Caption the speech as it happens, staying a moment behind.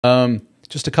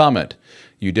Just a comment.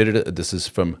 You did it. This is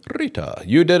from Rita.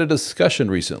 You did a discussion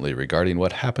recently regarding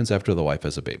what happens after the wife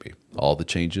has a baby, all the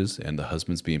changes, and the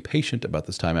husband's being patient about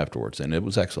this time afterwards. And it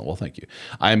was excellent. Well, thank you.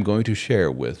 I am going to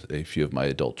share with a few of my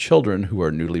adult children who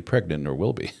are newly pregnant or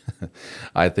will be.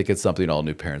 I think it's something all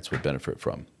new parents would benefit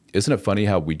from. Isn't it funny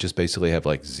how we just basically have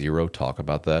like zero talk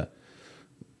about that?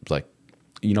 Like,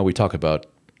 you know, we talk about,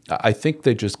 I think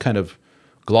they just kind of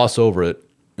gloss over it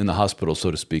in the hospital,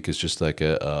 so to speak, is just like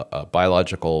a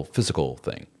biological, physical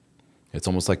thing. It's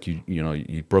almost like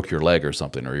you broke your leg or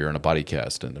something, or you're in a body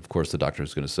cast. And of course the doctor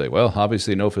is going to say, well,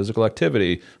 obviously no physical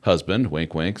activity, husband,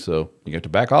 wink, wink. So you have to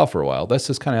back off for a while. That's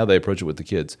just kind of how they approach it with the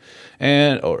kids,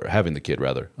 or having the kid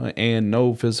rather. And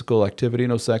no physical activity,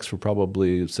 no sex for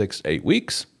probably 6 to 8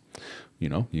 weeks. You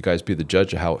know, you guys be the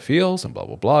judge of how it feels and blah,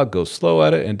 blah, blah. Go slow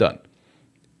at it and done.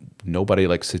 Nobody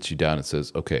like sits you down and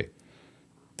says, okay,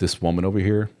 this woman over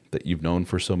here that you've known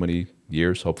for so many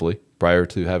years, hopefully, prior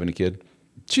to having a kid,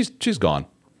 she's gone.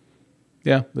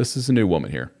 Yeah, this is a new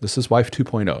woman here. This is wife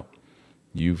 2.0.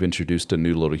 You've introduced a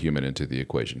new little human into the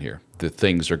equation here. The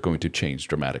things are going to change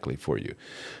dramatically for you.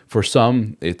 For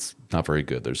some, it's not very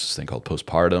good. There's this thing called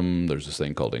postpartum. There's this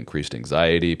thing called increased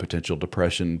anxiety, potential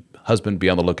depression. Husband, be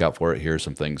on the lookout for it. Here's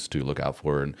some things to look out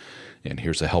for. And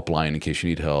here's a helpline in case you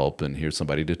need help. And here's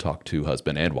somebody to talk to,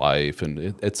 husband and wife,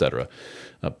 and et cetera.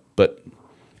 But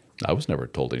I was never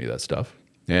told any of that stuff.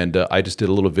 And I just did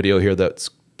a little video here that's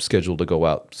scheduled to go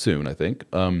out soon, I think.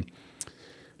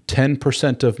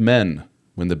 10% of men,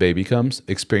 when the baby comes,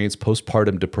 experience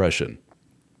postpartum depression.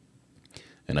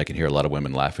 And I can hear a lot of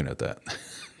women laughing at that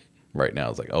right now.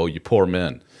 It's like, oh, you poor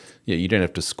men. Yeah, you didn't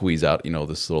have to squeeze out,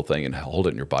 this little thing and hold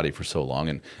it in your body for so long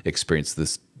and experience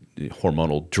this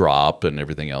hormonal drop and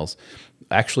everything else.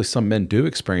 Actually, some men do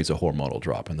experience a hormonal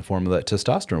drop in the form of that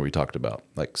testosterone we talked about.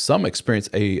 Like some experience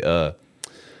a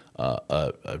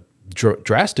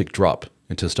drastic drop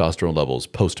in testosterone levels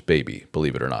post-baby,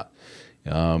 believe it or not.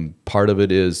 Part of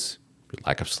it is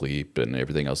lack of sleep and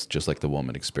everything else, just like the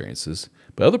woman experiences.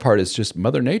 But the other part is just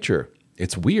Mother Nature.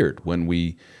 It's weird when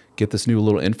we get this new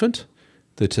little infant,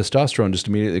 the testosterone just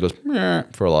immediately goes meh,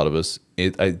 for a lot of us.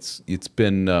 It's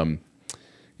been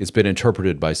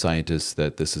interpreted by scientists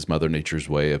that this is Mother Nature's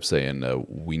way of saying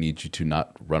we need you to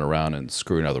not run around and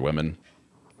screwing other women.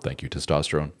 Thank you,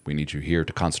 testosterone. We need you here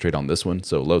to concentrate on this one.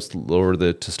 So lower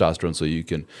the testosterone so you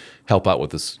can help out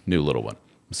with this new little one.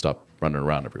 Stop running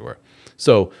around everywhere.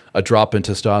 So a drop in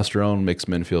testosterone makes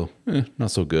men feel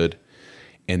not so good.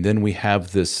 And then we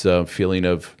have this feeling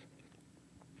of,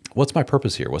 what's my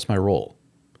purpose here? What's my role?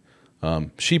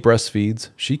 She breastfeeds.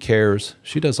 She cares.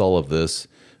 She does all of this.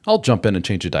 I'll jump in and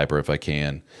change a diaper if I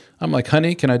can. I'm like,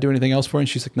 honey, can I do anything else for you? And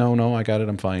she's like, no, I got it.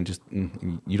 I'm fine. Just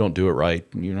you don't do it right.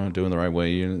 You're not doing it the right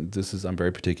way. I'm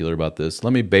very particular about this.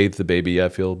 Let me bathe the baby. I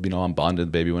feel, I'm bonded to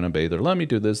the baby when I bathe her. Let me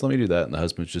do this. Let me do that. And the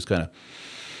husband's just kind of,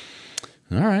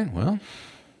 all right, well,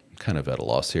 I'm kind of at a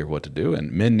loss here what to do.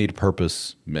 And men need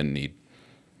purpose. Men need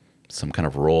some kind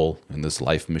of role in this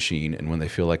life machine. And when they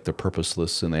feel like they're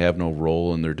purposeless and they have no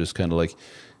role and they're just kind of like,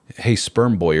 hey,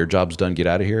 sperm boy, your job's done. Get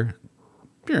out of here.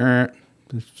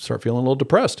 Start feeling a little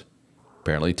depressed.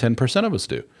 Apparently 10% of us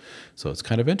do. So it's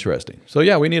kind of interesting. So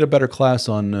yeah, we need a better class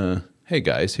on, hey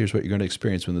guys, here's what you're going to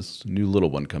experience when this new little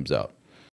one comes out.